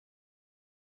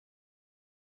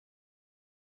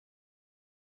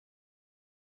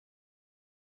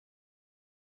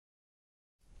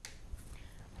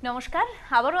নমস্কার,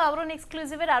 আবারও আবরণ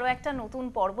এক্সক্লুসিভের আরও একটা নতুন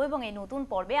পর্ব এবং এই নতুন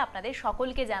পর্বে আপনাদের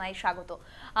সকলকে জানাই স্বাগত।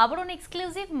 আবরণ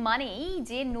এক্সক্লুসিভ মানেই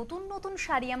যে নতুন নতুন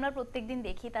শাড়ি আমরা প্রত্যেকদিন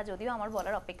দেখি, তা যদিও আমার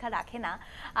বলার অপেক্ষা রাখে না।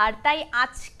 আর তাই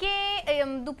আজকে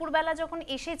দুপুরবেলা যখন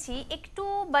এসেছি, একটু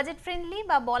বাজেট ফ্রেন্ডলি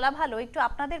বা বলা ভালো একটু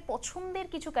আপনাদের পছন্দের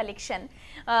কিছু কালেকশন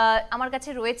আমার কাছে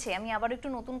রয়েছে। আমি আবার একটু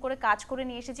নতুন করে কাজ করে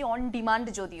নিয়ে এসেছি, অন ডিমান্ড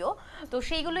যদিও, তো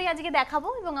সেইগুলোই আজকে দেখাবো।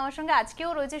 এবং আমার সঙ্গে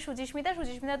আজকেও রয়েছে সুচিস্মিতা।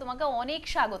 সুচিস্মিতা, তোমাকে অনেক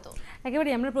স্বাগত।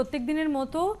 একেবারে আমরা প্রত্যেক দিনের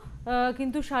মতো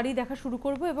কিন্তু শাড়ি দেখা শুরু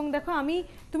করব। এবং দেখো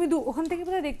তুমি ওখান থেকে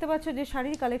বোধহয় দেখতে পাচ্ছ যে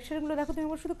শাড়ির কালেকশনগুলো দেখো, তুমি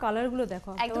শুধু কালারগুলো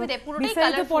দেখো। একদমই পুরোটাই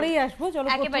কালার, পরেই আসবো চলো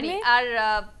একেবারে। আর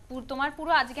তোমার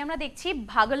পুরো আজকে আমরা দেখছি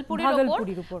ভাগলপুরের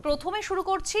উপর। প্রথমে শুরু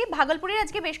করছি ভাগলপুরের,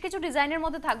 আজকে বেশ কিছু ডিজাইনের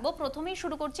মধ্যে থাকবো। প্রথমেই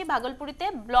শুরু করছি ভাগলপুরিতে,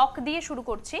 ব্লক দিয়ে শুরু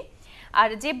করছি। আর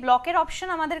যে ব্লকের অপশন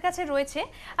আমাদের কাছে রয়েছে,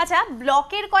 আচ্ছা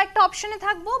ব্লকের কয়েকটা অপশনে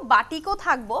থাকবো, বাটিকও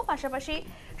থাকবো, পাশাপাশি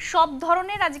সব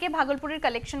ধরনের আজকে ভাগলপুরের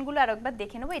কালেকশনগুলো আর একবার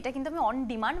দেখে নেবো। এটা কিন্তু আমি অন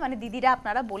ডিমান্ড, মানে দিদিরা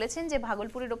আপনারা বলেছেন যে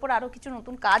ভাগলপুরের ওপর আরও কিছু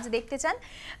নতুন কাজ দেখতে চান,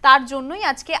 তার জন্যই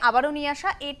আজকে আবারও নিয়ে আসা।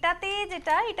 এটাতে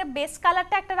এটা বেস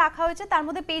কালারটা একটা রাখা হয়েছে, তার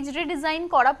মধ্যে পেজ রিডিজাইন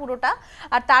করা পুরোটা,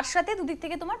 আর তার সাথে দুদিক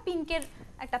থেকে তোমার পিঙ্কের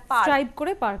একটা স্ট্রাইপ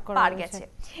করে পার গেছে।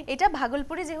 এটা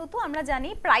ভাগলপুরে, যেহেতু আমরা জানি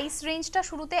প্রাইস রেঞ্জটা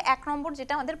শুরুতে 1 নম্বর,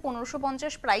 যেটা আমাদের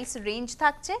 1550 প্রাইস রেঞ্জ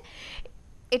থাকছে।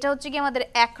 এটা হচ্ছে কি আমাদের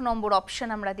 1 নম্বর অপশন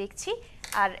আমরা দেখছি।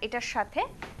 আর এটার সাথে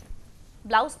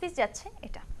ব্লাউজ পিস যাচ্ছে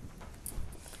এটা।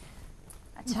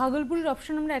 আচ্ছা, ভাগলপুরের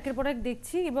অপশন আমরা একের পর এক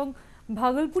দেখছি। এবং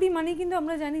ভাগলপুরি মানে কিন্তু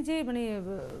আমরা জানি যে মানে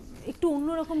একটু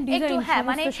অন্যরকম ডিজাইন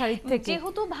সমস্ত শাড়ির থেকে,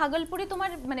 যেহেতু ভাগলপুরি তোমার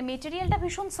মানে মেটেরিয়ালটা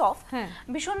ভীষণ সফট,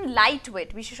 ভীষণ লাইট ওয়েট,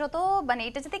 বিশেষত মানে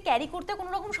এটা যাতে ক্যারি করতে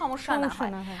কোনো রকম সমস্যা না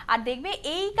হয়। আর দেখবে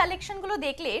এই কালেকশনগুলো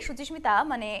দেখলে সুচিস্মিতা,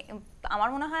 মানে আমার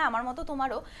মনে হয় আমার মতো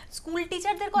তোমারও স্কুল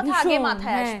টিচারদের কথা আগে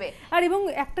মাথায় আসবে। আর এবং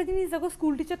একটা জিনিস দেখো,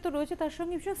 স্কুল টিচার তো রয়েছে, তার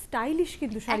সঙ্গে ভীষণ স্টাইলিশ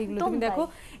কিন্তু শাড়িগুলো তুমি দেখো।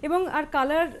 এবং আর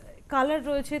কালার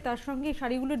রয়েছে তার সঙ্গে,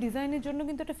 শাড়িগুলো ডিজাইনের জন্য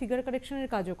কিন্তু একটা ফিগার কারেকশনের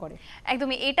কাজও করে।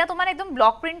 একদমই, এটা তোমার একদম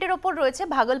ব্লক প্রিন্টের ওপর রয়েছে,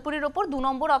 ভাগলপুরের ওপর 2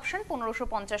 নম্বর অপশন,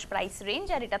 1550 প্রাইস রেঞ্জ,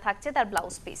 আর এটা থাকছে তার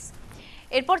ব্লাউজ পিস।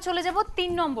 এরপর চলে যাব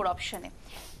 3 নম্বর অপশনে।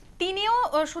 তিনিও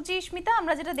সুচিস্মিতা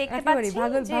আমরা যেটা দেখতে পাচ্ছি,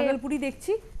 ভাগলপুরি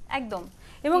দেখছি একদম।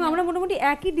 এবং আমরা মোটামুটি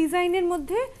একই ডিজাইনের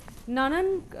মধ্যে নানান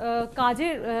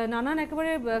কাজের নানান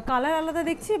একেবারে কালার আলাদা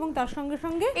দেখছি। এবং তার সঙ্গে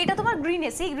সঙ্গে এটা তোমার গ্রিনে,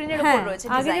 সি গ্রিনের উপর রয়েছে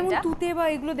ডিজাইনটা। আগে যেমন তুতে বা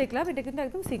এগুলো দেখলাম, এটা কিন্তু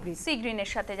একদম সি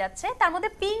গ্রিনের সাথে যাচ্ছে। তার মধ্যে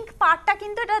পিঙ্ক পার্টটা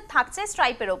কিন্তু এটা থাকছে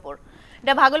স্ট্রাইপের উপর।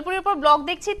 এটা ভাগলপুরের উপর ব্লক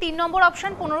দেখছি, 3 নম্বর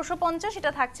অপশন, 1550,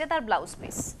 এটা থাকছে তার ব্লাউজ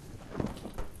পিস।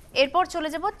 এরপর চলে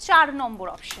যাব 4 নম্বর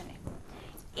অপশনে।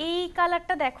 এই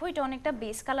কালারটা দেখো, এটা অনেকটা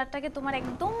বেস কালারটাকে তোমার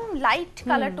একদম লাইট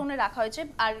কালার টোনে রাখা হয়েছে।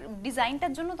 আর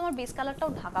ডিজাইনটার জন্য তোমার বেস কালারটাও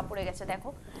ঢাকা পড়ে গেছে দেখো,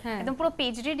 একদম পুরো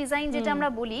পেজরি ডিজাইন যেটা আমরা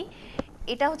বলি।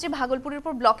 এটা হচ্ছে ভাগলপুরের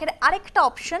উপর ব্লকের আরেকটা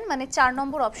অপশন, মানে 4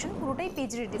 নম্বর অপশন, পুরোটাই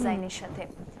পেজরি ডিজাইনের সাথে।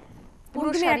 পুরো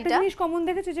শাড়িটা একটা জিনিস কমন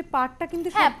দেখেছো যে পাটটা কিন্তু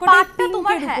পাটটা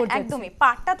তোমার একদমই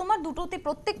পাটটা তোমার দুটোতে,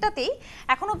 প্রত্যেকটাতেই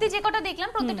এখন অবধি যে কটা দেখলাম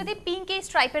প্রত্যেকটাতেই পিঙ্ক এই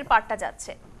স্ট্রাইপের পাটটা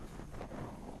যাচ্ছে।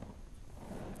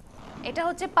 এটা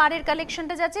হচ্ছে পাড়ের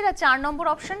কালেকশনটা যাচ্ছে। এটা 4 নম্বর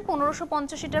অপশন,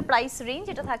 1550 এটার প্রাইস রেঞ্জ,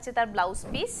 এটা থাকছে তার ব্লাউজ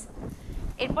পিস।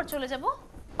 এরপর চলে যাব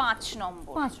 5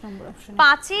 নম্বর অপশন।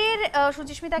 5 এর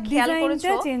সুচিস্মিতা খেয়াল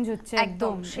করেছো চেঞ্জ হচ্ছে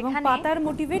একদম, এবং পাতার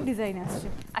মোটিভের ডিজাইন আসছে।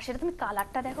 আর সেটা তুমি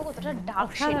কালারটা দেখো কতটা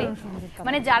ডার্ক শেডে,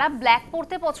 মানে যারা ব্ল্যাক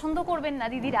পরতে পছন্দ করবেন না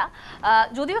দিদিরা,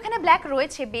 যদিও এখানে ব্ল্যাক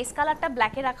রয়েছে, বেস কালারটা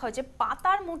ব্ল্যাকে রাখা হয়েছে,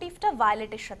 পাতার মোটিভটা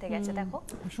ভায়োলেটের সাথে গেছে দেখো,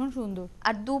 ভীষণ সুন্দর।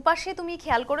 আর দুপাশে তুমি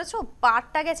খেয়াল করেছো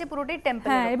পাটটা গেছে পুরোটাই টেম্পল।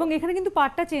 এবং এখানে কিন্তু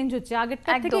পাটটা চেঞ্জ হচ্ছে,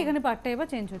 আগেরটা থেকে এখানে পাটটা এবার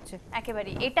চেঞ্জ হচ্ছে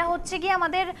একেবারে। এটা হচ্ছে কি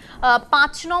আমাদের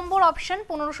 5 নম্বর অপশন,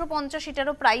 1550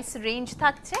 এটারও প্রাইস রেঞ্জ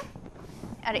থাকছে।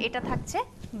 আর এটা থাকছে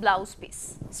ব্লাউজ পিস,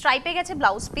 স্ট্রাইপে গেছে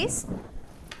ব্লাউজ পিস।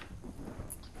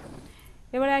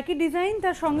 এবার একই ডিজাইন,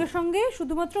 তার সঙ্গে সঙ্গে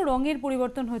শুধুমাত্র রঙের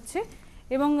পরিবর্তন হচ্ছে।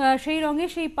 এবং সেই রঙে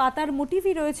সেই পাতার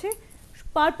মোটিভই রয়েছে,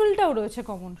 পার্পলটাও রয়েছে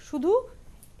কমন, শুধু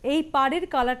এই পাড়ের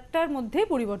কালারটার মধ্যে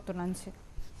পরিবর্তন আনছে।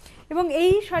 এবং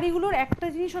এই শাড়িগুলোর একটা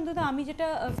জিনিস অন্তত আমি যেটা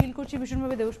ফিল করছি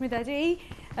ভীষণভাবে দেবস্মিতা, যে এই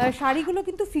শাড়িগুলো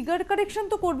কিন্তু ফিগার কারেকশন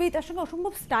তো করবেই, তার সঙ্গে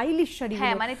অসম্ভব স্টাইলিশ শাড়ি।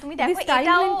 মানে তুমি দেখো স্টাইল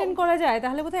মেইনটেইন করা যায়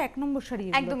তাহলে বোধহয় 1 নম্বর শাড়ি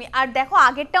একদমই। আর দেখো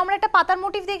আগেরটা আমরা একটা পাতার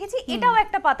মোটিভ দেখেছি, এটাও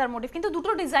একটা পাতার মোটিভ, কিন্তু দুটো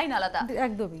ডিজাইন আলাদা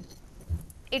একদমই।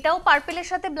 এটাও পার্পলের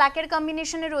সাথে ব্ল্যাকের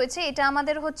কম্বিনেশনে রয়েছে। এটা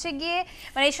আমাদের হচ্ছে গিয়ে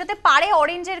মানে এর সাথে পাড়ে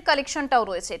অরেঞ্জের কালেকশনটাও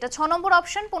রয়েছে। এটা 6 নম্বর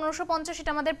অপশন, 1550,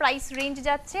 এটা আমাদের প্রাইস রেঞ্জ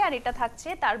যাচ্ছে। আর এটা থাকছে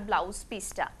তার ব্লাউজ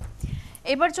পিসটা।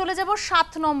 এবার চলে যাব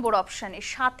 7 নম্বর অপশনে।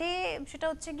 সাথে সেটা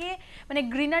হচ্ছে গিয়ে মানে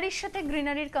গ্রিনারির সাথে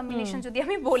গ্রিনারির কম্বিনেশন যদি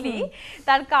আমি বলি,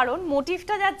 তার কারণ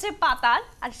মোটিভটা যাচ্ছে পাতার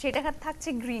আর সেটা থাকছে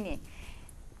গ্রিনে।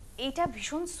 এটা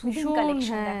ভীষণ সুন্দর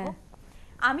কালেকশন দেখো।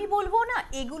 আমি বলবো না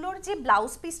এগুলোর যে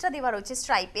ব্লাউজ পিসটা দেওয়া রয়েছে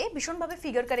স্ট্রাইপে ভীষণভাবে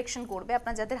ফিগার কারেকশন করবে।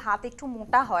 আপনার যাদের হাত একটু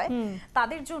মোটা হয়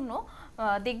তাদের জন্য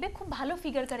দেখবে খুব ভালো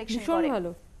ফিগার কারেকশন ভীষণ করে।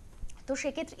 ভালো। তো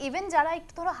সেক্ষেত্রে ইভেন যারা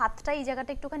একটু ধরো হাতটা এই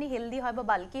জায়গাটা একটুখানি হেলদি হয় বা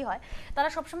বাল্কি হয়, তারা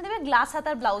সবসময় দেখবে গ্লাস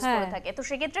হাতার ব্লাউজ পরে থাকে। তো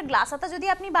সেক্ষেত্রে গ্লাস হাতা যদি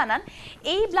আপনি বানান,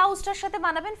 এই ব্লাউজটার সাথে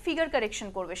বানাবেন, ফিগার কারেকশন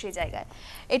করবে সেই জায়গায়।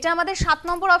 এটা আমাদের 7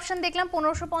 নম্বর অপশন দেখলাম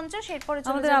 1550। এরপরে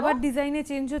চলে আমাদের যাব আবার ডিজাইনে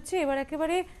চেঞ্জ হচ্ছে, এবার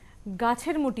একেবারে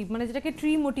গাছের মোটিভ, মানে যেটাকে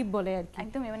ট্রি মোটিভ বলে আর কি।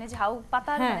 একদমই, মানে ঝাউ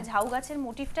পাতার মানে ঝাউ গাছের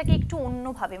মোটিভটাকে একটু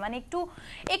অন্যভাবে, মানে একটু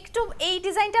এই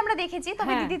ডিজাইনটা আমরা দেখেছি,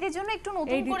 তবে দিদিদের জন্য একটু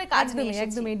নতুন করে কাজ নিয়ে এসেছি।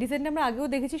 একদম এই ডিজাইনটা আমরা আগেও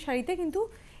দেখেছি শাড়িতে, কিন্তু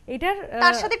এটার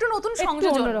তার সাথে একটু নতুন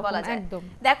সংযোজন বলা যায়। একদম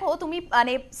দেখো তুমি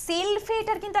মানে সেলফে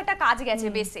এটার কিন্তু একটা কাজ গেছে,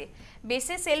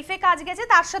 বেসে সেলফে কাজ গেছে,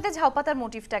 তার সাথে ঝাউপাতার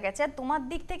মোটিভটা গেছে, আর তোমার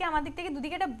দিক থেকে আমার দিক থেকে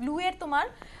দুদিকে একটা ব্লু এর তোমার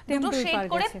দুটো শেড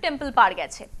করে টেম্পল পার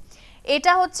গেছে।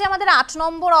 এটা হচ্ছে আমাদের 8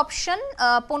 নম্বর অপশন,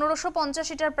 1550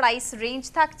 এটার প্রাইস রেঞ্জ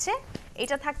থাকছে।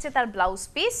 এটা থাকছে তার ব্লাউজ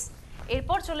পিস।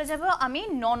 এরপর চলে যাব আমি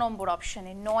 9 নম্বর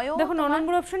অপশনে। দেখো 9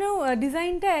 নম্বর অপশনেও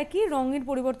ডিজাইনটা একই, রঙের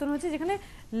পরিবর্তন হচ্ছে, যেখানে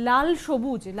লাল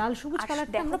সবুজ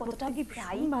কালারটা আমরা প্রত্যেকই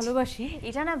ভীষণ ভালোবাসি।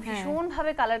 এটা না ভীষণ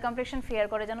ভাবে কালার কমপ্লেকশন ফেয়ার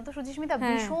করে, জানো তো সুজিস্মিতা,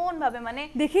 ভীষণ ভাবে, মানে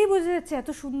দেখেই বোঝা যাচ্ছে এত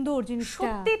সুন্দর জিনিসটা।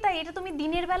 সত্যি তাই। এটা তুমি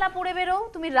দিনের বেলা পরে বেরো,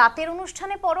 তুমি রাতের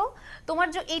অনুষ্ঠানে পরো, তোমার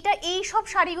এটা এই সব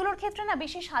শাড়িগুলোর ক্ষেত্রে না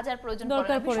বেশি সাজার প্রয়োজন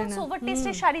পড়ে না, ওভার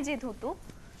টেস্টের শাড়ি যেহেতু।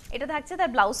 এটা থাকছে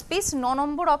তার ব্লাউজ পিস। 9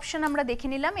 নম্বর অপশন আমরা দেখে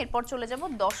নিলাম। এরপর চলে যাব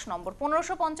 10 নম্বর,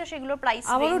 1550 এগুলোর প্রাইস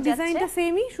রেঞ্জ আছে। আবারও ডিজাইনটা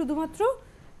সেমই, শুধুমাত্র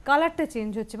কালারটা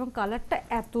চেঞ্জ হচ্ছে, এবং কালারটা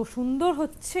এত সুন্দর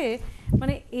হচ্ছে,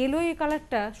 মানে এলো এই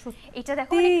কালারটা। এটা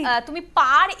দেখো মানে তুমি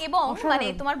পার এবং মানে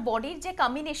তোমার বডির যে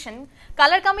কম্বিনেশন,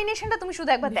 কালার কম্বিনেশনটা তুমি শুধু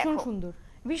একবার দেখো, ভীষণ সুন্দর,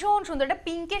 ভীষণ সুন্দর। এটা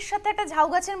পিঙ্কের সাথে একটা ঝাউ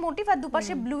গাছের মোটিভ, আর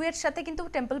দুপাশে ব্লু এর সাথে কিন্তু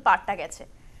টেম্পল পার্টটা গেছে।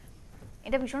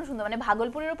 এটা ভীষণ সুন্দর, মানে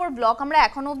ভাগলপুরের উপর ব্লক আমরা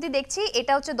এখনো অবধি দেখছি।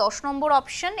 এটা হচ্ছে 10 নম্বর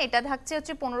অপশন। এটা থাকছে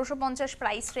হচ্ছে 1550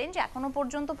 প্রাইস রেঞ্জ, এখনো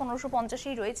পর্যন্ত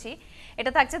 1550ই রয়েছে।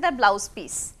 এটা থাকছে তার ব্লাউজ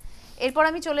পিস। এরপর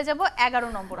আমি চলে যাব 11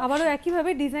 নম্বর। আবারও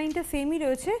একইভাবে ডিজাইনটা সেমই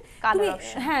রয়েছে।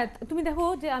 হ্যাঁ, তুমি দেখো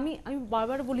যে আমি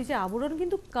বারবার বলি যে আবরণ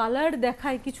কিন্তু কালার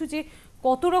দেখায় কিছু, যে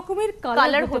কত রকমের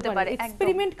কালার হতে পারে,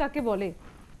 এক্সপেরিমেন্ট কাকে বলে।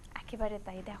 একেবারে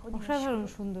তাই। দেখো অসাধারণ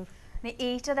সুন্দর, মানে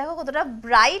এইটা দেখো কতটা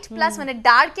ব্রাইট প্লাস, মানে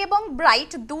ডার্ক এবং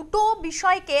ব্রাইট দুটো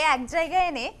বিষয়কে এক জায়গায়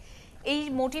এনে এই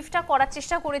মোটিভটা করার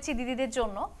চেষ্টা করেছি দিদিদের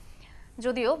জন্য।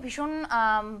 যদিও ভীষণ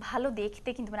ভালো দেখতে,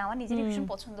 কিন্তু মানে আমার নিজেরই ভীষণ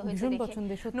পছন্দ হয়েছে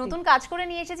দেখে। নতুন কাজ করে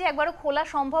নিয়ে এসেছি, একবারও খোলা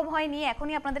সম্ভব হয়নি,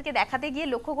 এখনই আপনাদেরকে দেখাতে গিয়ে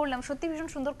লক্ষ্য করলাম সত্যি ভীষণ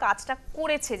সুন্দর কাজটা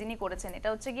করেছে যিনি করেছেন। এটা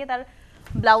হচ্ছে গিয়ে তার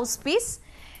ব্লাউজ পিস।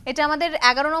 এটা আমাদের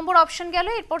 11 নম্বর অপশন গেল।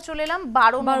 এরপর চলে এলাম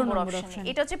 12 নম্বর অপশন।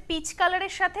 এটা হচ্ছে পিচ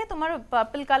কালারের সাথে তোমার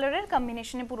পার্পল কালারের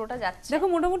কম্বিনেশনে পুরোটা যাচ্ছে। দেখো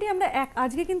মোটামুটি আমরা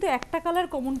আজকে কিন্তু একটা কালার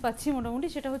কমন পাচ্ছি মোটামুটি,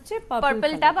 সেটা হচ্ছে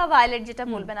পার্পলটা বা ভায়োলেট যেটা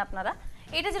বলবেন আপনারা।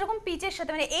 এটা যেরকম পিচের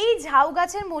সাথে, মানে এই ঝাউ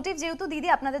গাছের মোটিভ যেহেতু দিদি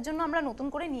আপনাদের জন্য আমরা নতুন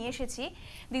করে নিয়ে এসেছি,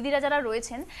 দিদিরা যারা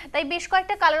রয়েছেন, তাই বেশ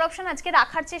কয়েকটা কালার অপশন আজকে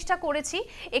রাখার চেষ্টা করেছি।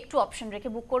 একটু অপশন রেখে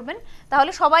বুক করবেন,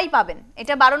 তাহলে সবাই পাবেন।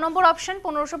 এটা 12 নম্বর অপশন,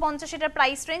 1550 এটার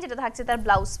প্রাইস রেঞ্জ। এটা থাকছে তার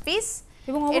ব্লাউজ পিস।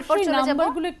 এবং অবশ্যই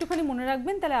নাম্বারগুলো একটুখানি মনে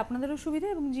রাখবেন, তাহলে আপনাদেরও সুবিধা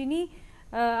এবং যিনি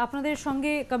আপনাদের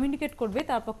সঙ্গে কমিউনিকেট করবে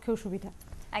তার পক্ষেও সুবিধা।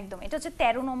 একদম। এটা হচ্ছে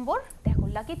 13 নম্বর। দেখো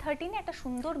লাকি 13 একটা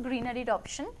সুন্দর গ্রিনারির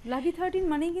অপশন। লাকি 13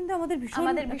 মানেই কিন্তু আমাদের ভীষণ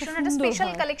একটা স্পেশাল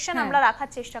কালেকশন আমরা রাখার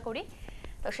চেষ্টা করি।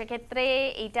 তো সেক্ষেত্রে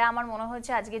এইটা আমার মনে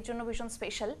হচ্ছে আজকের জন্য ভীষণ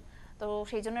স্পেশাল, তো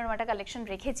সেই জন্য এরকম একটা কালেকশন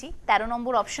রেখেছি। 13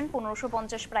 নম্বর অপশন,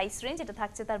 1550 প্রাইস রেঞ্জ। এটা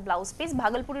থাকছে তার ব্লাউজ পিস।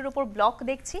 ভাগলপুরের উপর ব্লক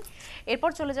দেখছি। এরপর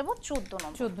চলে যাব 14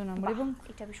 নম্বর। এবং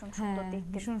এটা ভীষণ সুন্দর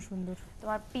দেখতে, ভীষণ সুন্দর।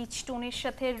 তোমার পিচ টোনের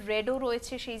সাথে রেডও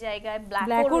রয়েছে সেই জায়গায়,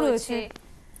 ব্ল্যাকও রয়েছে,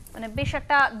 মানে বেশ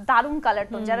একটা দারুণ কালার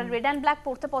টোন। যারা রেড অ্যান্ড ব্ল্যাক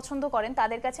পরতে পছন্দ করেন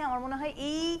তাদের কাছে আমার মনে হয়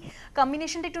এই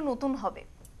কম্বিনেশনটা একটু নতুন হবে।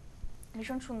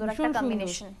 ভীষণ সুন্দর একটা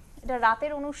কম্বিনেশন। এটা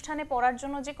রাতের অনুষ্ঠানে পরার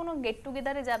জন্য, যে কোনো গেট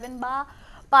টুগেদারে যাবেন বা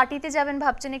পার্টিতে যাবেন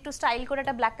ভাবছেন, একটু স্টাইল করে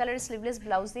একটা ব্ল্যাক কালারের স্লিভলেস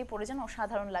ব্লাউজ দিয়ে পরে যান,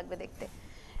 অসাধারণ লাগবে দেখতে।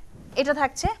 এটা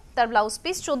থাকছে তার ব্লাউজ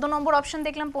পিস। 14 নম্বর অপশন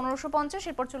দেখলাম 1550।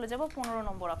 এরপর চলে যাব 15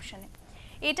 নম্বর অপশনে।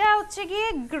 এটা হচ্ছে গিয়ে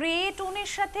গ্রে টোনের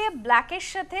সাথে ব্ল্যাকের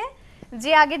সাথে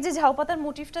যে আগের যে ঝাউপাতার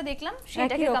মোটিভটা দেখলাম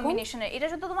সেটাকে কম্বিনেশনে। এটা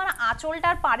শুধু তোমার আঁচলটা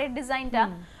আর পাড়ের ডিজাইনটা,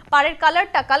 পাড়ের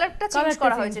কালারটা চেঞ্জ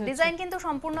করা হয়েছে, ডিজাইন কিন্তু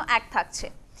সম্পূর্ণ এক থাকছে।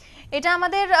 এটা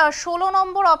আমাদের 16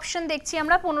 নম্বর অপশন দেখছি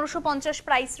আমরা, 1550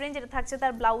 প্রাইস রেঞ্জ। এটা থাকছে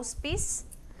তার ব্লাউজ পিস।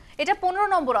 এটা 15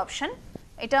 নম্বর অপশন,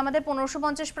 এটা আমাদের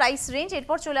 1550 প্রাইস রেঞ্জ।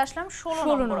 এরপর চলে আসলাম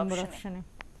 16 নম্বর অপশনে।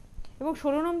 এবং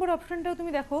 16 নম্বর অপশনটাও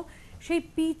তুমি দেখো সেই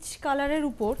পিচ কালারের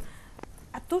উপর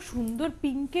এত সুন্দর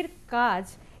পিঙ্কের কাজ,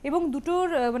 এবং দুটোর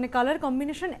মানে কালার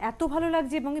কম্বিনেশন এত ভালো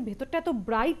লাগছে, এবং ভেতরটা এত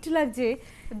ব্রাইট লাগছে,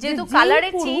 যেহেতু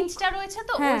কালারের চেঞ্জটা রয়েছে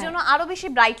তো ওই জন্য আরো বেশি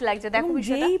ব্রাইট লাগছে। দেখো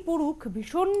বিষয়টা, যেই পরুক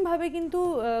ভীষণ ভাবে কিন্তু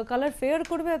কালার ফেয়ার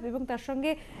করবে, এবং তার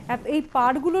সঙ্গে এই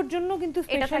পাড়গুলোর জন্য কিন্তু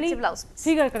স্পেশালি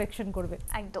ফিগার কারেকশন করবে।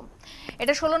 একদম।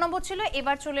 এটা 16 নম্বর ছিল।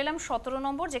 এবার চলে এলাম 17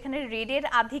 নম্বর, যেখানে রেডের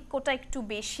আধিক্যটা একটু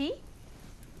বেশি।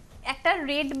 একটা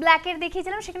রেড ব্ল্যাকের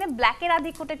দেখিয়েছিলাম, সেখানে ব্ল্যাকের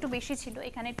আধিক্যটা একটু বেশি ছিল,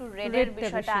 এখানে একটু রেডের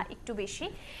বিষয়টা একটু বেশি।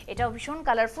 এটাও ভীষণ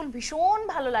কালারফুল, ভীষণ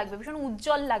ভালো লাগবে, ভীষণ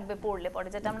উজ্জ্বল লাগবে পরলে পরে,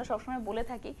 যেটা আমরা সবসময় বলে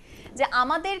থাকি যে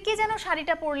আমাদেরকে যেন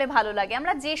শাড়িটা পরলে ভালো লাগে,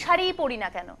 আমরা যে শাড়িই পরি না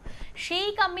কেন সেই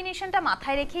কম্বিনেশনটা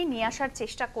মাথায় রেখেই নিয়ে আসার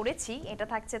চেষ্টা করেছি। এটা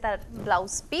থাকছে তার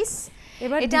ব্লাউজ পিস।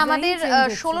 এটা আমাদের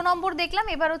 16 নম্বর দেখলাম,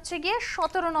 এবার হচ্ছে গিয়ে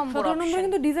 17 নম্বর। 17 নম্বরে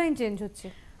কিন্তু ডিজাইন চেঞ্জ হচ্ছে।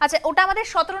 আচ্ছা, ওটা আমাদের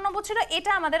 17 নম্বর ছিল,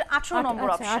 এটা আমাদের 18 নম্বর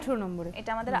অপশন। 18 নম্বরে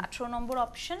এটা আমাদের 18 নম্বর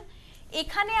অপশন।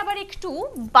 এখানে আবার একটু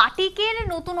বাটিকের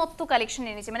নতুনত্ব কালেকশন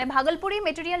এনেছে, মানে ভাগলপুরি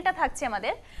মেটেরিয়ালটা থাকছে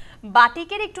আমাদের,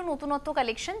 বাটিকের একটু নতুনত্ব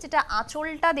কালেকশন, যেটা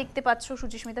আঁচলটা দেখতে পাচ্ছ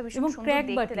সুচিস্মিতা ভীষণ সুন্দর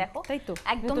দেখতে, দেখো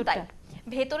একদম তাই।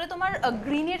 ভেতরে তোমার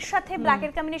গ্রিনের সাথে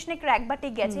ব্ল্যাকের কম্বিনেশনে ক্র্যাক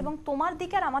বাটিক গেছে, এবং তোমার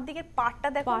দিকে আর আমার দিকের পাটটা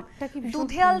দেখো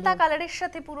দুধে আলতা কালারের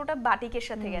সাথে পুরোটা বাটিকের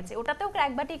সাথে গেছে, ওটাতেও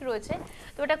ক্র্যাক বাটিক রয়েছে,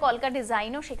 তো এটা কলকা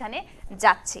ডিজাইনও সেখানে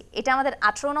যাচ্ছে। এটা আমাদের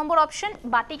 18 নম্বর অপশন।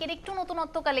 বাটিকের একটু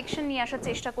নতুনত্ব কালেকশন নিয়ে আসার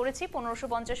চেষ্টা করেছি,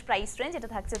 1550 প্রাইস রেঞ্জ। এটা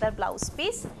থাকছে তার ব্লাউজ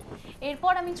পিস।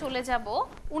 এরপর আমি চলে যাব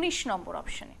 19 নম্বর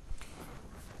অপশনে।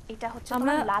 এটা হচ্ছে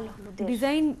আমরা লাল হলুদের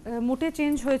ডিজাইন মোটে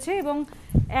চেঞ্জ হয়েছে, এবং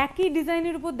একই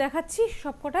ডিজাইনের উপর দেখাচ্ছি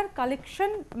সবকটার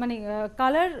কালেকশন, মানে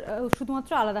কালার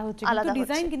শুধুমাত্র আলাদা হচ্ছে, কিন্তু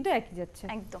ডিজাইন কিন্তু একই যাচ্ছে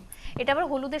একদম। এটা আবার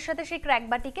হলুদের সাথে সেই ক্র্যাক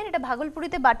বাটিকের, এটা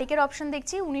ভাগলপুরিতে বাটিকের অপশন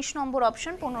দেখছি, 19 নম্বর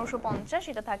অপশন 1550।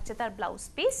 এটা থাকছে তার ব্লাউজ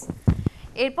পিস।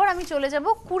 এরপর আমি চলে যাব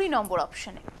 20 নম্বর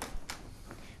অপশনে।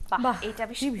 বাহ, এটা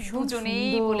ভীষণ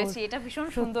দুজনেই বলেছি, এটা ভীষণ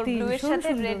সুন্দর, ব্লু এর সাথে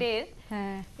রেড এর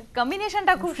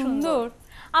কম্বিনেশনটা খুব সুন্দর।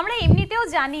 আমরা এমনিতেও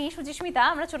জানি সুচিস্মিতা,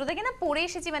 আমরা ছোট থেকে না পড়ে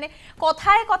এসেছি, মানে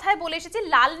কথায় কথায় বলে এসেছি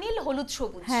লাল নীল হলুদ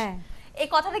সবুজ। হ্যাঁ, এই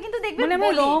কথাটা কিন্তু দেখবেন মানে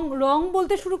আমরা রং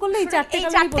বলতে শুরু করলে এই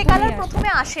চারটে কালার প্রথমে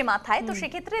আসে মাথায়। তো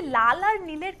সেক্ষেত্রে লাল আর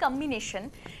নীলের কম্বিনেশন,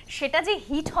 সেটা যে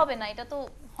হিট হবে না এটা তো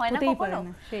হয় না কখনো।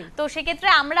 তো সেক্ষেত্রে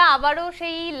আমরা আবারও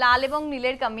সেই লাল এবং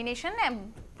নীলের কম্বিনেশন,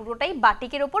 পুরোটাই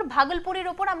বাটিকের ওপর, ভাগলপুরের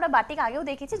ওপর। আমরা বাটিক আগেও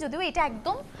দেখেছি, যদিও এটা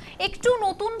একদম একটু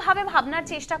নতুন ভাবে ভাবনার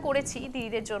চেষ্টা করেছি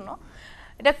দিদিদের জন্য।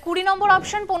 এটা 20 নম্বর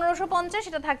অপশন 1550।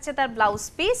 এটা থাকছে তার ব্লাউজ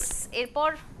পিস। এরপর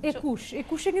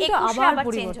 21 কিন্তু আবার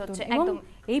পরিবর্তন হচ্ছে, একদম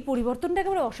এই পরিবর্তনটা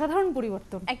একেবারে অসাধারণ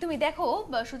পরিবর্তন। একদমই। দেখো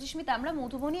সুচিস্মিতা, আমরা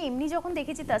মধুবনী এমনি যখন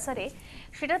দেখেছি তাসারে,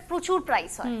 সেটার প্রচুর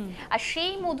প্রাইস হয়, আর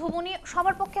সেই মধুবনী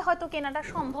সবার পক্ষে হয়তো কেনাটা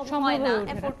সম্ভব হয় না,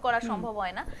 এফোর্ড করা সম্ভব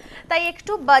হয় না, তাই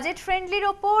একটু বাজেট ফ্রেন্ডলির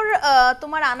ওপর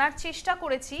তোমার আনার চেষ্টা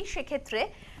করেছি। সেক্ষেত্রে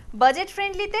বাজেট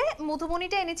ফ্রেন্ডলিতে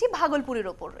মধুবনীটা এনেছি ভাগলপুরের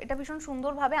ওপর। এটা ভীষণ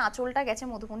সুন্দরভাবে আঁচলটা গেছে,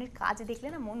 মধুবনীর কাজ দেখলে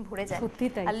না মন ভরে যায়।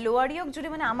 আর লোয়ার ইয়োক জুড়ে,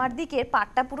 মানে আমার দিকে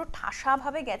পাটটা পুরো ঠাসা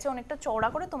ভাবে গেছে, অনেকটা চওড়া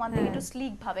করে, তোমার দিকে একটু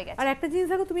স্লিক ভাবে গেছে। আর একটা জিনিস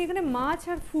দেখো, তুমি এখানে মাছ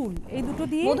আর ফুল এই দুটো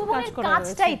দিয়ে মধুবনীর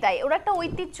কাজটাই তাই, ওর একটা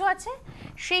ঐতিহ্য আছে,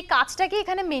 সেই কাজটাকে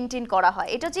এখানে মেনটেন করা হয়।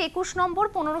 এটা হচ্ছে 21 নম্বর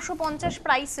 1550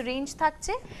 প্রাইস রেঞ্জ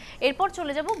থাকছে। এরপর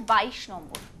চলে যাব 22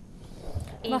 নম্বর।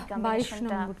 এই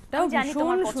কম্বিনেশনটাও জানি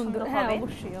তোমার পছন্দ হবে। হ্যাঁ,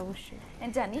 অবশ্যই অবশ্যই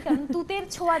জানি, কারণ তুতের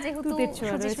ছোঁয়া যেহেতু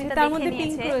সুচিস্মিতা তার মধ্যে দেখে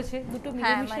পিঙ্ক নিয়েছে, রয়েছে, দুটো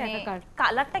মিলেমিশে একাকার।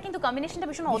 কালারটা কিন্তু কম্বিনেশনটা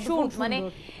ভীষণ অদ্ভুত, মানে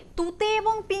তুতে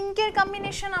এবং পিঙ্কের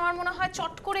কম্বিনেশন আমার মনে হয়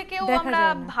চট করে কেউ আমরা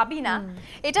ভাবি না।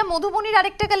 এটা মধুবনীর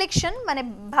আরেকটা কালেকশন, মানে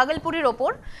ভাগলপুরের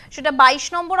ওপর, সেটা 22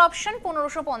 নম্বর অপশন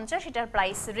 1550। এটার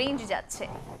প্রাইস রেঞ্জ যাচ্ছে।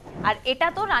 আর এটা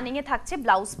তো রানিং এ থাকছে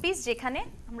ব্লাউজ পিস, যেখানে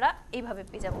আমরা এইভাবে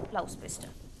পেয়ে যাব ব্লাউজ পিসটা।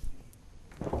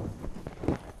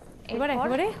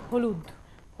 এবারে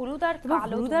হলুদ আর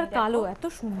কালো। হলুদ আর কালো এত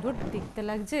সুন্দর দেখতে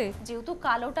লাগছে, যেহেতু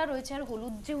কালোটা রয়েছে আর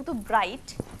হলুদ যেহেতু ব্রাইট।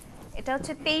 এটা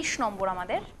হচ্ছে 23 নম্বর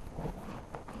আমাদের,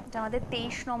 এটা আমাদের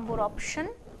 23 নম্বর অপশন।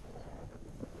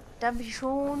 এটা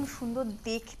ভীষণ সুন্দর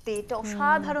দেখতে, এটা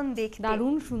অসাধারণ দেখতে,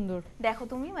 দারুণ সুন্দর। দেখো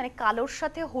তুমি, মানে কালোর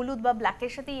সাথে হলুদ বা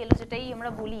ব্ল্যাকের সাথে ইয়েলো, যেটাই আমরা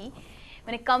বলি,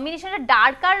 মানে কম্বিনেশনটা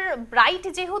ডার্ক আর ব্রাইট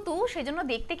যেহেতু, সেজন্য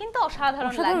দেখতে কিন্তু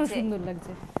অসাধারণ লাগছে, সুন্দর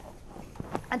লাগছে।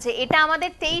 আচ্ছা, এটা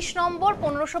আমাদের 23 নম্বর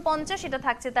 1550। এটা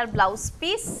থাকছে তার ব্লাউজ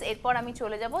পিস। এরপর আমি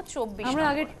চলে যাব 24 আমরা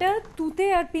আগেরটা তুতে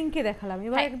আর পিঙ্কে দেখালাম,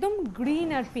 এবার একদম গ্রিন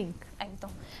আর পিঙ্ক।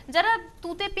 একদম, যারা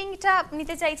তুতে পিঙ্কটা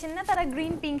নিতে চাইছেন না, তারা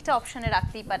গ্রিন পিঙ্কটা অপশনে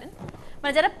রাখতেই পারেন,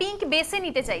 মানে যারা পিঙ্ক বেসে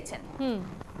নিতে চাইছেন।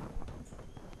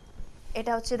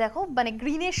 এটা হচ্ছে দেখো, মানে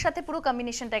গ্রিনের সাথে পুরো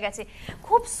কম্বিনেশনটা গেছে,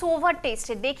 খুব সোভার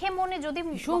টেস্টে। দেখে মনে যদি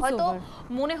হয়তো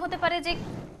মনে হতে পারে যে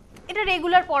এটা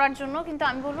রেগুলার পরার জন্য, কিন্তু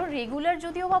আমি বলবো রেগুলার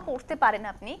যদিও বা পড়তে পারেন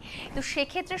আপনি, তো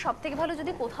সেক্ষেত্রে সব থেকে ভালো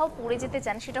যদি কোথাও পরে যেতে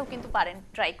চান, সেটাও কিন্তু পারেন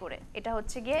ট্রাই করে। এটা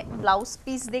হচ্ছে গিয়ে ব্লাউজ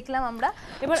পিস দেখলাম আমরা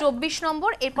 24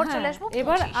 নম্বর। এরপর চলে আসবো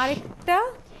এবার আরেকটা,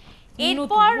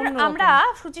 এরপর আমরা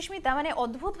সুচিস্মিতা, মানে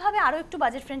অদ্ভুত ভাবে আরো একটু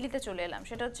বাজেট ফ্রেন্ডলিতে চলে এলাম।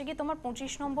 সেটা হচ্ছে কি তোমার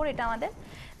 25 নম্বর। এটা আমাদের,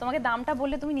 তোমাকে দামটা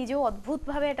বললে তুমি নিজেও অদ্ভুত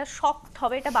ভাবে এটা শকড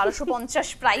হবে। এটা 1250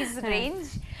 প্রাইস রেঞ্জ।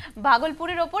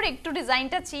 ভাগলপুরের ওপর একটু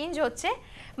ডিজাইনটা চেঞ্জ হচ্ছে,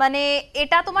 মানে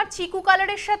এটা তোমার চিকু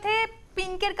কালারের সাথে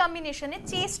পিঙ্কের কম্বিনেশনে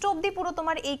চেস্ট অবধি পুরো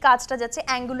তোমার এই কাজটা যাচ্ছে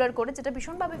অ্যাঙ্গুলার করে, যেটা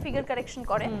ভীষণ ভাবে ফিগার কারেকশন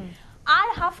করে। আর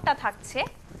হাফটা থাকছে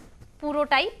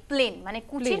পুরোটাই প্লেন, মানে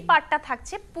কুচির পার্টটা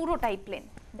থাকছে পুরোটাই প্লেন।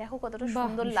 দেখো কতটা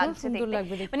সুন্দর লাগছে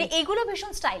দেখতে, মানে এগুলো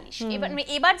ভীষণ স্টাইলিশ।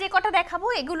 এবার যে কটা দেখাবো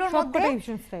এগুলোর মধ্যে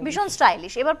ভীষণ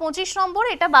স্টাইলিশ। এবার 25 নম্বর,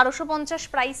 এটা 1250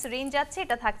 প্রাইস রেঞ্জ আছে,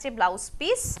 এটা থাকছে ব্লাউজ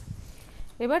পিস।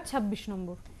 এবার 26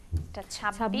 নম্বর, এটা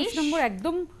 26 নম্বর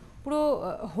একদম পুরো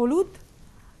হলুদ,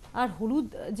 আর হলুদ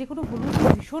যে কোনো হলুদ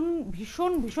ভীষণ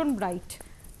ভীষণ ভীষণ ব্রাইট,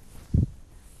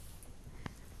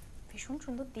 ভীষণ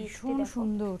সুন্দর দেখতে, ভীষণ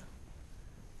সুন্দর।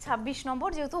 26 নম্বর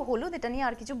যেহেতু হলুদ, এটা নিয়ে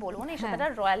আর কিছু বলবো না, এর সাথে একটা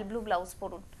রয়্যাল ব্লু ব্লাউজ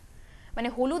পরুন। মানে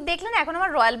হলুদ দেখলেন এখন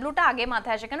আমার রয়্যাল ব্লুটা আগে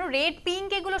মাথায় আসে, কেন রেড পিঙ্ক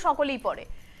এগুলো সকলেই পরে,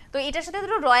 তো এটার সাথে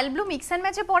দুটো রয়্যাল ব্লু মিক্স অ্যান্ড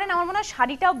ম্যাচে পরেন, আমার মনে হয়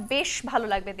শাড়িটাও বেশ ভালো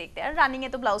লাগবে দেখতে। আর রানিং এ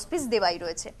তো ব্লাউজ পিস দেওয়াই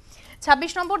রয়েছে।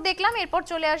 26 নম্বর দেখলাম, এরপর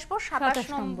চলে আসবো 27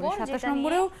 নম্বর। 27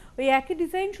 নম্বরেও ওই একই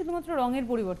ডিজাইন, শুধুমাত্র রঙের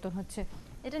পরিবর্তন হচ্ছে।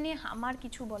 এটা নিয়ে আমার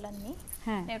কিছু বলার নেই,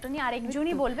 হ্যাঁ এটা নিয়ে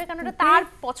আরেকজনই বলবে, কারণ এটা তার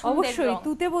পছন্দের রং। অবশ্যই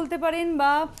তুতে বলতে পারেন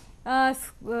বা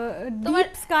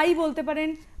ডিপ স্কাই বলতে পারেন,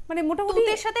 মানে মোটামুটি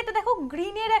তুতের সাথে এটা দেখো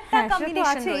গ্রিনের একটা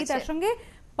কম্বিনেশন রয়েছে, তার সঙ্গে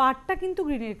পাটটা কিন্তু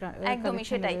গ্রিনের একদমই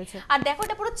সেটাই। আর দেখো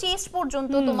এটা পুরো চেস্ট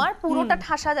পর্যন্ত তোমার পুরোটা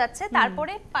ঠাসা যাচ্ছে,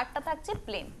 তারপরে পাটটা থাকছে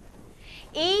প্লেন।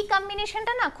 এই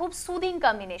কম্বিনেশনটা না খুব সুদিং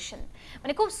কম্বিনেশন,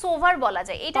 মানে খুব সোভার বলা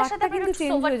যায়। এটার সাথে কিন্তু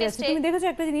চেঞ্জ হয়ে যাচ্ছে। তুমি দেখেছো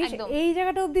একটা জিনিস, এই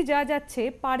জায়গাটা অবধি যা যাচ্ছে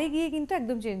পারে গিয়ে কিন্তু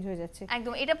একদম চেঞ্জ হয়ে যাচ্ছে।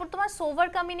 একদম, এটা পুরো তোমার সোভার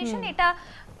কম্বিনেশন, এটা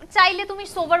চাইলে তুমি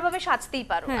সোভার ভাবে সাজতেই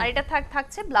পারো। আর এটা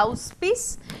থাকছে ব্লাউজ পিস।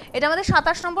 এটা আমাদের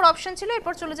 27 নম্বর অপশন ছিল,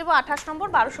 এরপর চলে যাব 28 নম্বর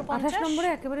 1250। 28 নম্বরে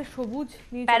একেবারে সবুজ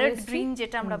নিয়ে প্যারট গ্রিন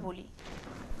যেটা আমরা বলি,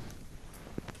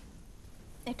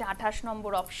 এটা 28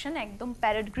 নম্বর অপশন, একদম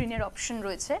প্যারট গ্রিনের অপশন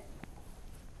রয়েছে।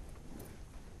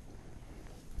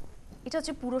 এটা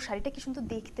হচ্ছে পুরো শাড়িটা, কি সুন্দর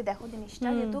দেখতে দেখো জিনিসটা,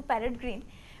 যেহেতু প্যারট গ্রিন,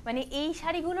 মানে এই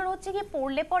শাড়িগুলোর হচ্ছে কি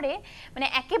পরলে পরে মানে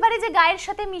একেবারে যে গায়ের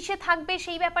সাথে মিশে থাকবে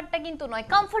সেই ব্যাপারটা কিন্তু নয়,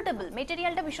 কমফোর্টেবল,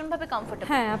 মেটেরিয়ালটা ভীষণ ভাবে কমফোর্টেবল।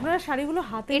 হ্যাঁ, আপনারা শাড়িগুলো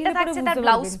হাতে নিয়ে এটা থাকছে তার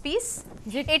ব্লাউজ পিস।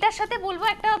 এটার সাথে বলবো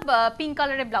একটা পিঙ্ক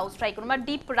কালারের ব্লাউজ ট্রাই করুন, বা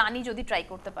ডিপ রানী যদি ট্রাই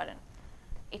করতে পারেন।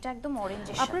 এটা একদম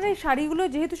অরেঞ্জের সাথে। আপনারা এই শাড়িগুলো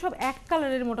যেহেতু সব এক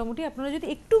কালারের মোটামুটি, আপনারা যদি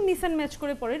একটু মিক্স এন্ড ম্যাচ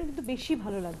করে পরেন কিন্তু বেশি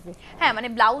ভালো লাগবে। হ্যাঁ, মানে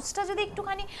ব্লাউজটা যদি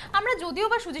একটুখানি, আমরা যদিও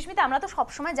বা সুজিস্মিতা আমরা তো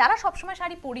সবসময়, যারা সবসময়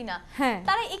শাড়ি পরি না,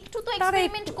 তারা একটু তো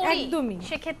এক্সপেরিমেন্ট করি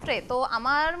সেক্ষেত্রে, তো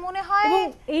আমার মনে হয় এবং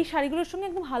এই শাড়িগুলোর সঙ্গে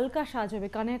একদম হালকা সাজ হবে,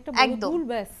 কানে একটা বড় দুল,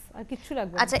 ব্যাস আর কিছু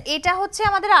লাগবে না। আচ্ছা, এটা হচ্ছে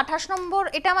আমাদের 28 নম্বর,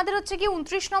 এটা আমাদের হচ্ছে কি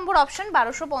 29 নম্বর অপশন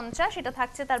 1250, এটা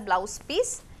থাকছে তার ব্লাউজ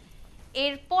পিস।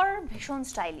 এরপর ভীষণ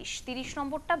স্টাইলিশ 30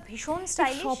 নম্বরটা, ভীষণ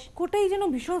স্টাইলিশ, সবকটাই যেন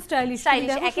ভীষণ স্টাইলিশ,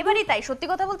 একেবারেই তাই, সত্যি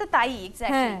কথা বলতে তাই,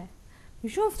 এক্স্যাক্টলি হ্যাঁ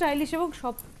ভীষণ স্টাইলিশ। এবং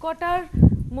সবকটার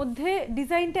মধ্যে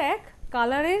ডিজাইনটা এক,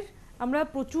 কালারের আমরা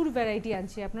প্রচুর ভ্যারাইটি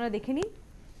আনছি, আপনারা দেখে নিন।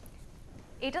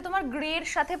 এটা তোমার গ্রে এর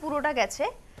সাথে পুরোটা গেছে,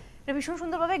 এটা ভীষণ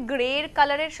সুন্দরভাবে গ্রে এর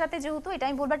কালারের সাথে, যেহেতু এটা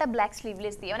আমি বলবো একটা ব্ল্যাক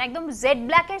স্লিভলেস দিয়ে, মানে একদম জেড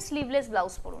ব্ল্যাক এর স্লিভলেস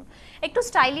ব্লাউজ পরুন, একটু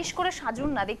স্টাইলিশ করে সাজুন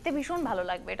না, দেখতে ভীষণ ভালো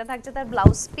লাগবে। এটা থাকছে তার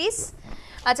ব্লাউজ পিস।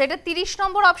 আচ্ছা, এটা 30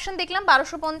 নম্বর অপশন দেখলাম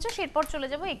 1250, এরপর চলে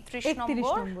যাব 31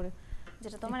 নম্বরে,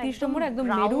 যেটা তোমার একদম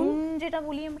মেরুন, যেটা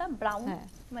বলি আমরা ব্রাউন,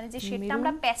 মানে যে শেডটা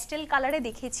আমরা প্যাস্টেল কালারে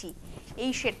দেখেছি,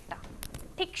 এই শেডটা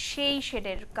ঠিক সেই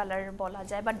শেডের কালার বলা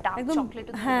যায়, বা ডার্ক চকলেট,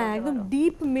 হ্যাঁ একদম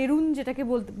ডিপ মেরুন যেটাকে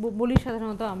বলি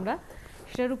সাধারণত আমরা,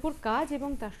 সেটার উপর কাজ এবং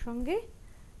তার সঙ্গে।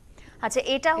 আচ্ছা,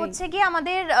 এটা হচ্ছে কি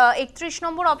আমাদের 31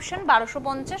 নম্বর অপশন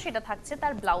 1250, এটা থাকছে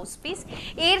তার ব্লাউজ পিস।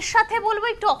 এর সাথে বলবো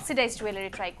একটু অক্সিডাইজড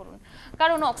জুয়েলারি ট্রাই করুন,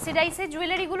 কারণ অক্সিডাইজের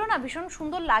জুয়েলারিগুলো না ভীষণ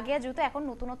সুন্দর লাগে, আর যেহেতু এখন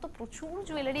নতুনত্ব প্রচুর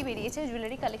জুয়েলারি বেরিয়েছে,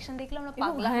 জুয়েলারি কালেকশন দেখলে আমরা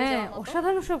পাগলা হয়ে যাওয়ার মতো,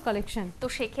 অসাধারণ সব কালেকশন, তো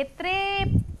সেক্ষেত্রে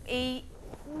এই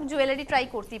জুয়েলারি ট্রাই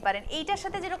করতেই পারেন। এইটার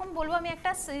সাথে যেরকম বলবো আমি,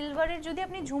 একটা সিলভারের যদি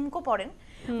আপনি ঝুমকো পরেন,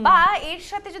 বা এর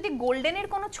সাথে যদি গোল্ডেনের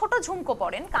কোনো ছোট ঝুমকো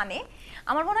পরেন কানে,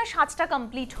 আমার মনে হয় সাজটা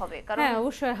কমপ্লিট হবে, কারণ হ্যাঁ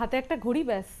অবশ্যই হাতে একটা ঘড়ি,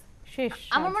 ব্যাস শেষ,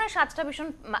 আমার মনে হয় সাজটা ভীষণ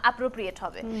অ্যাপ্রোপ্রিয়েট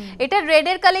হবে। এটা রেড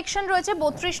এর কালেকশন রয়েছে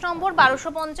 32 নম্বর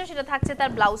 1250, এটা থাকছে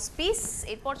তার ব্লাউজ পিস।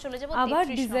 এরপর চলে যাব আবার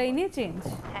ডিজাইনে চেঞ্জ,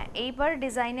 হ্যাঁ এইবার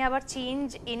ডিজাইনে আবার চেঞ্জ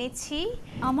এনেছি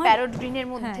প্যারট গ্রিনের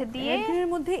মধ্যে দিয়ে, প্যারট গ্রিনের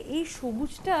মধ্যে এই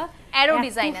সবুজটা অ্যারো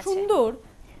ডিজাইন আছে, সুন্দর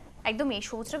একদম এই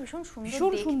সবুজটা ভীষণ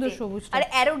সুন্দর সুন্দর সবুজটা, আর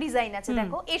অ্যারো ডিজাইন আছে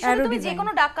দেখো। এর সাথে তুমি যে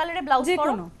কোনো ডার্ক কালারের ব্লাউজ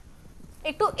পরো,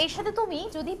 একটু এর সাথে তুমি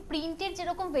যদি প্রিন্টের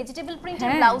যেরকম ভেজিটেবল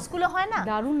প্রিন্টের ব্লাউজ গুলো হয় না,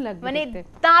 দারুণ লাগবে, মানে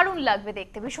দারুণ লাগবে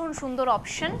দেখতে, ভীষণ সুন্দর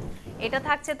অপশন। এটা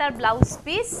থাকছে তার ব্লাউজ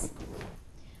পিস।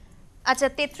 আচ্ছা,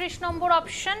 33 নম্বর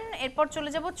অপশন, এরপর চলে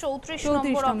যাব 34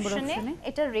 নম্বর অপশনে,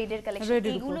 এটা রেড এর কালেকশন।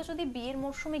 এগুলো যদি বিয়ের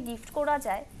মরশুমে গিফট করা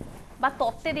যায় বা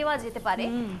তত্ত্বে দেওয়া যেতে পারে,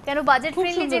 কেন বাজেট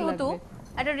ফ্রেন্ডলি, যেহেতু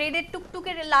একটা রেড এর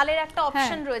টুকটুকে লালের একটা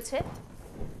অপশন রয়েছে,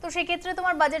 তো সেই ক্ষেত্রে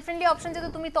তোমার বাজেট ফ্রেন্ডলি অপশন,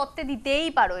 যেহেতু তুমি তত্ত্বে দিতেই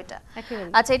পারো এটা।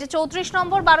 আচ্ছা, এটা 34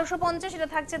 নম্বর 1250, এটা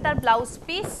থাকছে তার ব্লাউজ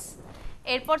পিস।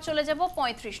 এরপর চলে যাব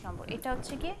 35 নম্বর, এটা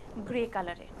হচ্ছে কি গ্রে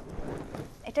কালারে,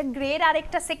 এটা গ্রে এর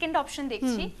আরেকটা সেকেন্ড অপশন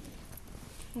দেখছি।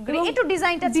 একটু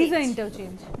ডিজাইনটাও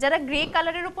চেঞ্জ। যারা গ্রে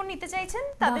কালারের উপর নিতে চাইছেন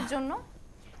তাদের জন্য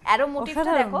অ্যারো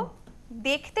মোটিভটা দেখো,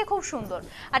 দেখতে খুব সুন্দর।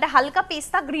 একটা হালকা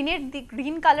পেস্তা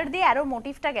গ্রিন কালার দিয়ে অ্যারো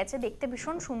মোটিভটা গেছে, দেখতে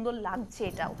ভীষণ সুন্দর লাগছে।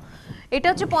 এটা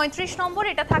হচ্ছে 35 নম্বর।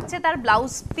 এটা থাকছে তার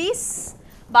ব্লাউজ পিস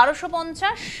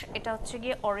 1250। এটা হচ্ছে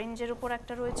গিয়ে অরেঞ্জের উপর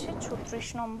একটা রয়েছে 36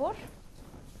 নম্বর।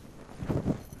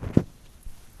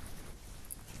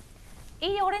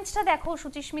 এই অরেঞ্জটা দেখো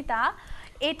সুচিস্মিতা,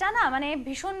 এটা না মানে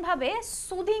ভীষণ ভাবে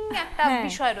সুদিং একটা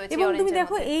বিষয় রয়েছে। এবং তুমি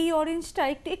দেখো এই অরেঞ্জটা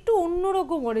একটু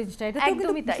অন্যরকম অরেঞ্জটা, এটা তো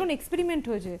কিন্তু ভীষণ এক্সপেরিমেন্ট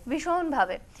হয়েছে ভীষণ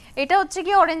ভাবে। এটা হচ্ছে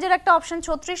কি অরেঞ্জের একটা অপশন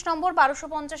 36 নম্বর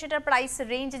 1250, এটার প্রাইস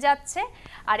রেঞ্জ যাচ্ছে।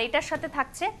 আর এটার সাথে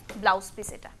থাকছে ব্লাউজ পিস।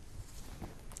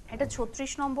 এটা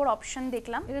 36 নম্বর অপশন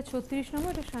দেখলাম, এটা 36 নম্বর,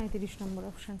 এটা 37 নম্বর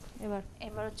অপশন।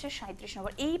 এবার হচ্ছে 37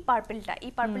 নম্বর। এই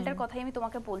পার্পলটার কথাই আমি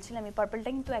তোমাকে বলছিলাম। এই পার্পলটা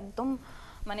কিন্তু একদম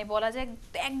মানে বলা যায়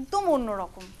একদম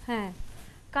অন্যরকম। হ্যাঁ,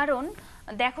 কারণ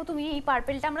দেখো তুমি এই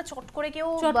পার্পলটা আমরা চট করে কেউ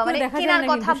মানে কেনার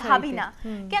কথা ভাবি না।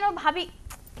 কেন ভাবি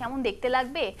কেমন দেখতে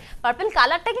লাগবে? পার্পল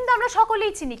কালারটা কিন্তু আমরা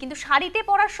সকলেই চিনি, কিন্তু শাড়িতে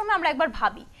পরার সময় আমরা একবার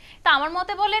ভাবি। তা আমার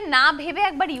মতে বলে না ভেবে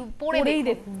একবার পরেই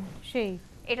দেখুন। সেই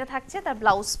এটা থাকছে তার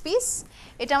ব্লাউজ পিস।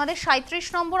 এটা আমাদের 37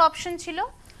 নম্বর অপশন ছিল।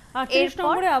 38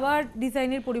 নম্বরে আবার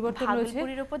ডিজাইনের পরিবর্তন রয়েছে।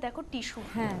 ভাগলপুরীর উপর দেখো টিস্যু।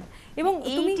 হ্যাঁ, এবং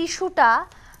এই টিস্যুটা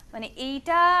মানে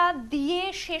এইটা দিয়ে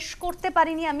শেষ করতে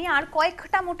পারিনি আমি, আর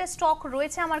কয়েকটা মোটে স্টক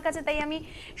রয়েছে আমার কাছে, তাই আমি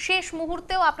শেষ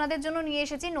মুহূর্তেও আপনাদের জন্য নিয়ে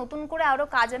এসেছি। নতুন করে আরো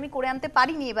কাজ আমি করে আনতে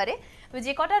পারিনি এবারে,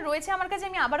 যে কটা রয়েছে আমার কাছে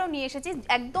আমি আবারও নিয়ে এসেছি।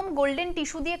 একদম গোল্ডেন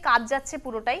টিস্যু দিয়ে কাজ যাচ্ছে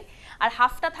পুরোটাই, আর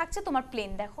হাফটা থাকছে তোমার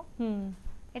প্লেন। দেখো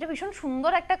এটা ভীষণ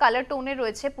সুন্দর একটা কালার টোনে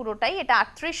রয়েছে পুরোটাই। এটা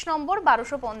 38 নম্বর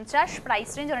 1250 প্রাইস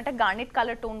রেঞ্জ। অনেকটা গার্নেট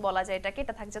কালার টোন বলা যায় এটাকে।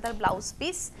 এটা থাকছে তার ব্লাউজ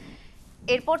পিস।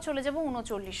 এরপর চলে যাব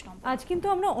 39 নম্বর। আজ কিন্তু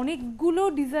আমরা অনেকগুলো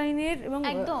ডিজাইনের এবং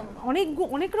একদম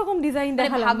অনেক রকম ডিজাইন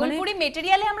দেখালাম। ভাগলপুরি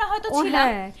ম্যাটেরিয়ালে আমরা হয়তো ছিলাম,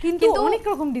 কিন্তু অনেক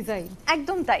রকম ডিজাইন।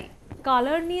 একদম তাই।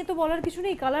 কালার নিয়ে তো বলার কিছু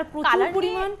নেই, কালার প্রচুর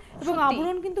পরিমাণ, এবং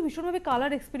আবরণ কিন্তু ভীষণভাবে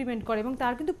কালার এক্সপেরিমেন্ট করে, এবং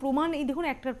তার কিন্তু প্রমাণ এই দেখুন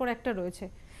একটার পর একটা রয়েছে।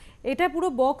 এটা পুরো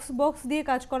বক্স দিয়ে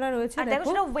কাজ করা রয়েছে। দেখো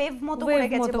সেটা ওয়েভ মতো করে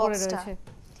গেছে বক্সটা।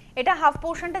 এটা হাফ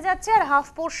পোরশনটা যাচ্ছে আর হাফ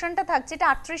পোরশনটা থাকছে। এটা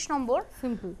 38 নম্বর,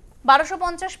 সিম্পল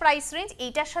 1250 প্রাইস রেঞ্জ।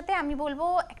 এইটার সাথে আমি বলবো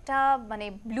একটা মানে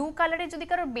ব্লু কালারের যদি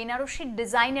কারোর বেনারসি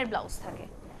ডিজাইনের ব্লাউজ থাকে,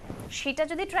 সেটা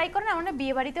যদি ট্রাই করেন আমার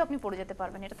বিয়ে বাড়িতেও আপনি পরে যেতে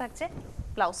পারবেন। এটা থাকছে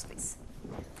blouse piece.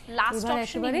 Last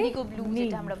option Indigo blue,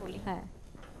 যেটা আমরা বলি। হ্যাঁ,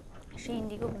 সেই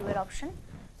ইন্ডিগো ব্লু এর অপশন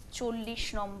 40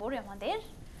 নম্বর আমাদের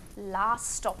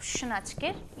লাস্ট অপশন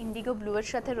আজকের। ইন্ডিগো ব্লু এর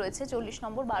সাথে রয়েছে 40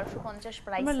 নম্বর 1250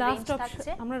 প্রাইস রেঞ্জ থাকছে।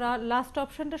 আমরা লাস্ট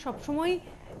অপশনটা সব সময়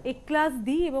এক ক্লাস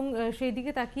দিই, এবং সেই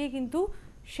দিকে তাকিয়ে কিন্তু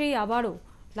সেই আবারও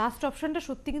লাস্ট অপশনটা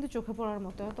সত্যি কিন্তু চোখে পড়ার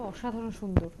মতো, এত অসাধারণ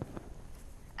সুন্দর।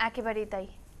 একেবারেই তাই।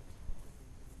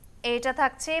 এটা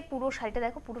থাকছে পুরো শাড়িটা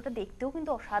দেখো, পুরোটা দেখতেও কিন্তু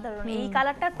অসাধারণ। এই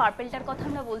কালারটার পার্পলটার কথা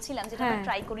আমরা বলছিলাম, যেটা আমরা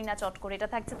ট্রাই করি না চট করে। এটা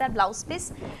থাকছে তার ব্লাউজ পিস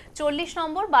 40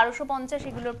 নম্বর 1250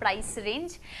 এগুলোর প্রাইস রেঞ্জ।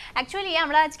 অ্যাকচুয়ালি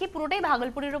আমরা আজকে পুরোটাই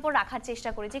ভাগলপুরের উপর রাখার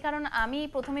চেষ্টা করেছি, কারণ আমি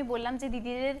প্রথমে বললাম যে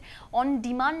দিদিদের অন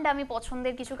ডিমান্ড আমি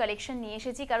পছন্দের কিছু কালেকশন নিয়ে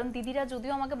এসেছি। কারণ দিদিরা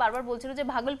যদিও আমাকে বারবার বলছিল যে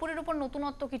ভাগলপুরের উপর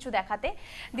নতুনত্ব কিছু দেখাতে,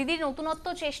 দিদির নতুনত্ব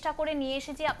চেষ্টা করে নিয়ে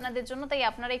এসেছি আপনাদের জন্য। তাই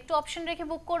আপনারা একটু অপশন রেখে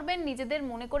বুক করবেন, নিজেদের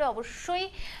মনে করে অবশ্যই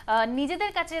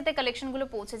নিজেদের কাছে কালেকশনগুলো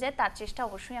পৌঁছে যায় তার চেষ্টা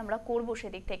অবশ্যই আমরা করব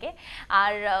সেদিক থেকে।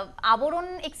 আর আবরণ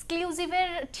এক্সক্লুসিভের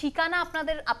ঠিকানা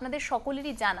আপনাদের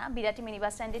সকলেরই জানা, বিরাটি মিনি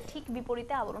বাস স্ট্যান্ডের ঠিক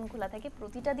বিপরীতে আবরণ খোলা থাকে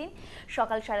প্রতিটা দিন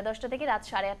সকাল 10:30 থেকে রাত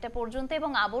 8:30 পর্যন্ত।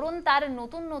 এবং আবরণ তার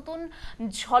নতুন নতুন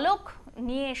ঝলক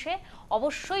নিয়ে এসে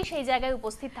অবশ্যই সেই জায়গায়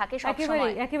উপস্থিত থাকে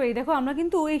সবসময়। একেবারেই দেখো, আমরা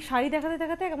কিন্তু এই শাড়ি দেখাতে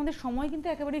দেখাতে আমাদের সময় কিন্তু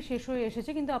একেবারেই শেষ হয়ে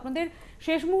এসেছে, কিন্তু আপনাদের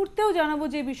শেষ মুহূর্তেও জানাবো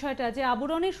যে বিষয়টা, যে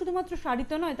আবরণের শুধুমাত্র শাড়ি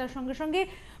তো নয়, তার সঙ্গে সঙ্গে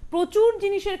প্রচুর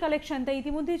জিনিসের কালেকশন। তাই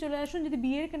ইতিমধ্যেই চলে আসুন, যদি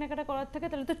বিয়ের কেনাকাটা করার থাকে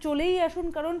তাহলে তো চলেই আসুন,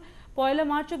 কারণ 1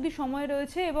 মার্চ অবধি সময়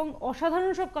রয়েছে এবং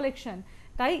অসাধারণ সব কালেকশন।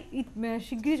 তাই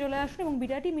শীঘ্রই চলে আসুন, এবং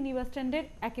বিরাটি মিনি বাস স্ট্যান্ডের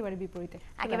একেবারে বিপরীতে।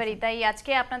 একেবারেই তাই।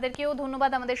 আজকে আপনাদেরকেও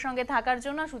ধন্যবাদ আমাদের সঙ্গে থাকার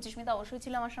জন্য। সুচিস্মিতা অবশ্যই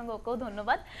ছিল আমার সঙ্গে, ওকেও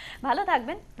ধন্যবাদ। ভালো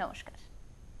থাকবেন, নমস্কার।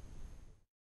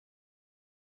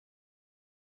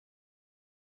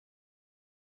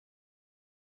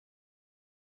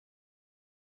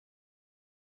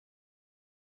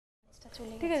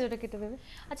 ঠিক আছে, ওটা কেটে দেবে।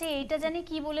 আচ্ছা, এইটা জানি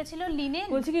কি বলেছিল লিনেন,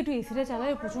 বলছি কি একটু এসিটা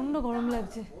চালায়, প্রচন্ড গরম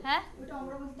লাগছে। হ্যাঁ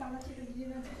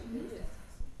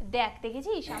দেখ,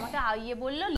 দেখেছিস আমাকে বললো